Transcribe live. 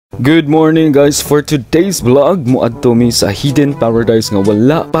Good morning guys, for today's vlog moadto mi sa hidden paradise nga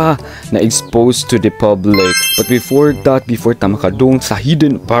wala pa na exposed to the public. But before that, before ta makadung sa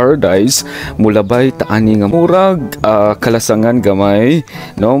hidden paradise, mulabay ta ani nga murag kalasangan gamay,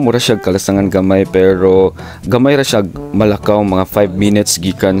 no? Mura siya kalasangan gamay pero gamay ra siya malakaw, mga 5 minutes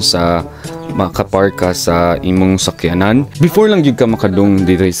gikan sa makapark ka sa imong sakyanan. Before lang yun ka makadung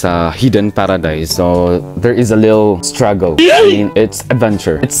dito sa hidden paradise, so there is a little struggle. I mean, it's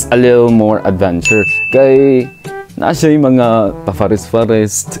adventure. It's a little more adventure. Kay nasa yung mga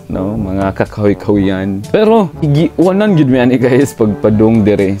pa-forest, no? Mga kakahoy-kahoyan. Pero higiwanan yun mi ani guys pagpadung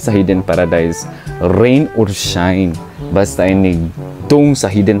dire sa hidden paradise. Rain or shine, basta inig tung sa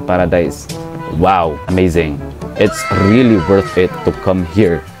hidden paradise. Wow, amazing. It's really worth it to come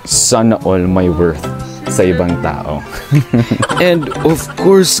here. Sana all my worth sa ibang tao. And of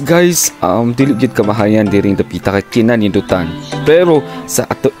course guys, dili gid kamahayan diri dapita kay kinanindutan. Pero sa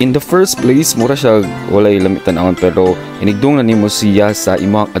ato in the first place, mura siya walay lamitan awan, pero inigdong na nimo siya sa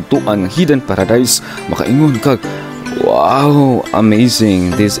imong atuan hidden paradise, makaingon kag wow, amazing.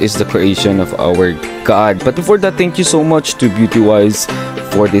 This is the creation of our God. But before that, thank you so much to Beauty Wise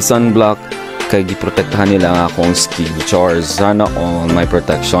for the sunblock. Kay giprotektahan nila ang akong skin. Char, sana all my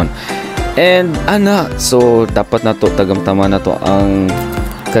protection. And ana, so dapat na to, tagamtama na to ang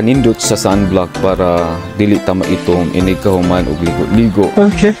kanindot sa sunblock para dili tama itong inigkahuman o ligo-ligo.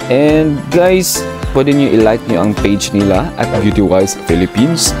 Okay. And guys, pwede nyo i-like nyo ang page nila at Beauty Wise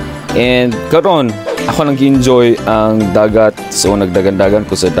Philippines. And karon, ako nag-enjoy ang dagat. So nagdagan-dagan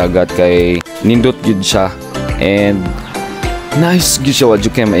ko sa dagat kay nindot yun siya. And nice gyud siya wadyo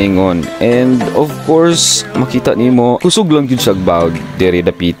kay maingon. And of course, makita nimo kusog lang gyud siya bawd diri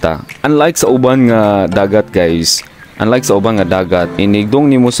dapita. Unlike sa uban nga dagat guys, unlike sa uban nga dagat, inigdong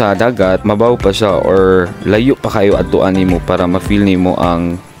nimo sa dagat, mabaw pa siya or layo pa kayo adtuan nimo para ma-feel nimo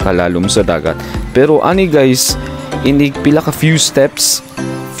ang kalalom sa dagat. Pero ani guys, inig pila ka few steps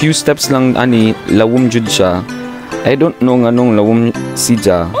lang ani lawom jud siya. I don't know nganong lawom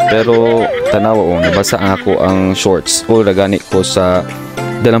siya, pero tanawa o nabasa ako ang shorts o nagani ko sa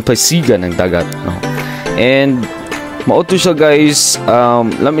dalampasigan ng dagat, no? And mauto siya guys,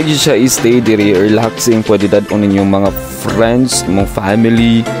 lamig siya i-stay diri or relaxing, pwede dadon ninyong mga friends, mong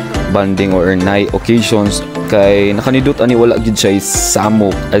family bonding or night occasions. Kay nakanidot ani wala gid siya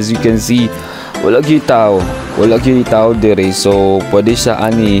samok, as you can see wala gid tao diri, so pwede siya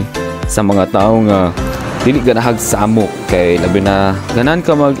ani sa mga tao nga dili ganahag samok, kay labi na ganan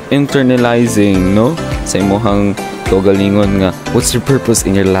ka mag-internalizing, no, sa imong kaugalingon nga what's your purpose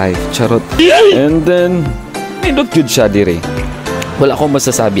in your life, charot. And then nindot gyud siya diri, wala akong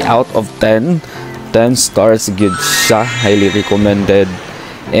masasabi, out of 10 stars gyud siya, highly recommended.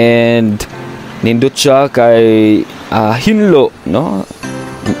 And nindot siya kay hinlo, no,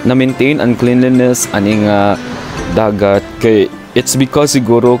 na maintain ang cleanliness aning dagat. Kay it's because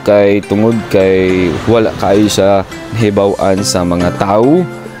siguro kay tungod kay wala kayo siya nahibawan sa mga tao,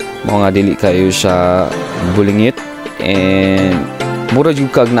 mga dili kayo siya bulingit, and mura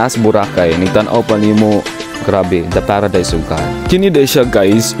jud kag naas Boracay nigtan-aw pa nimo, grabe, the paradise of God. Kini day siya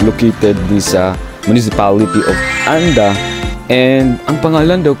guys located di sa municipality of Anda, and ang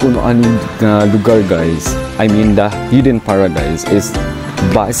pangalan daw kuno aning lugar guys, I mean the hidden paradise, is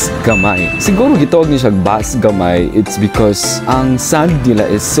Bas Gamay. Siguro gitawag niya siya Bas Gamay, it's because ang sand nila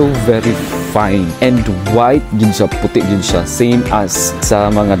is so very fine and white gid siya, puti gid siya, same as sa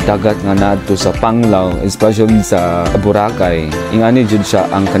mga dagat nga nadto sa Panglao, especially sa Boracay. Ingani gid siya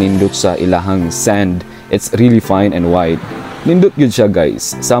ang kanindot sa ilahang sand, it's really fine and white. Nindot gid siya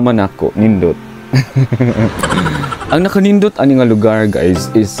guys, sama nako nindot. Ang nakanindot ani nga lugar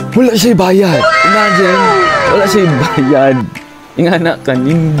guys is wala siya bayad. Imagine, wala siya bayad. Ingana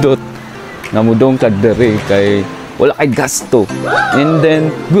kanindot nga mudong ka dere kay wala kay gasto. And then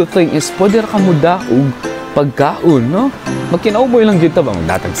good thing is pwede ra ka muda og pagkaon, no? Magkinauboy lang gyud ta ba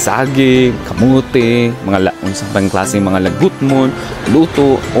magdatag saging, kamote, mga unsa pang klase mga lagutmon,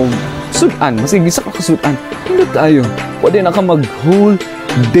 luto o sudan, masig isa ka sudan. Indot tayo. Pwede na ka mag whole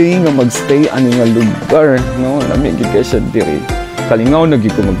day nga magstay ani nga lugar, no? Lami gyud kay siya diri. Kalingaw na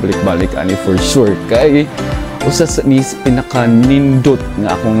gyud ko magbalik-balik ani for sure kay usa sa pinakanindot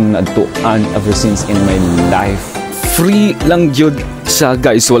nga akong naadtuan ever since in my life. Free lang gyud siya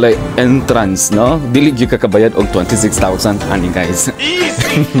guys, walay entrance, no? Dili gyud ka kabayad og 26,000 ani guys.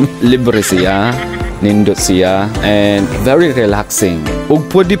 Libre siya, nindot siya, and very relaxing. Ug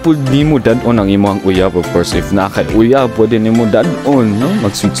pwede pud nimo dadon ang imong uyab, of course. If na kay uyab, pwede nimo dadon, no?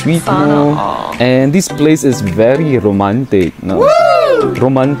 Mag-sweet mo. And this place is very romantic, no?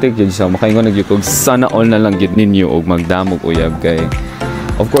 Romantic yun siya. Makaingon nagyukog, sana all na lang yun ninyo og magdamog uyab kay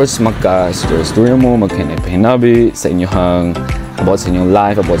of course, magka-story mo, maghinay-hinabi sa inyong about sa inyong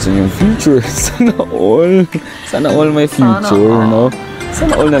life, about sa inyong future. Sana all. Sana all may future, no?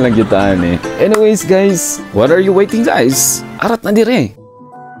 Sana all na lang kita, eh. Anyways, guys, what are you waiting, guys? Arat na dire.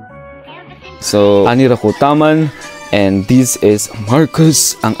 So, anira ko taman, and this is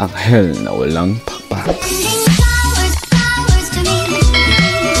Marcus ang Anghel na walang pakpak.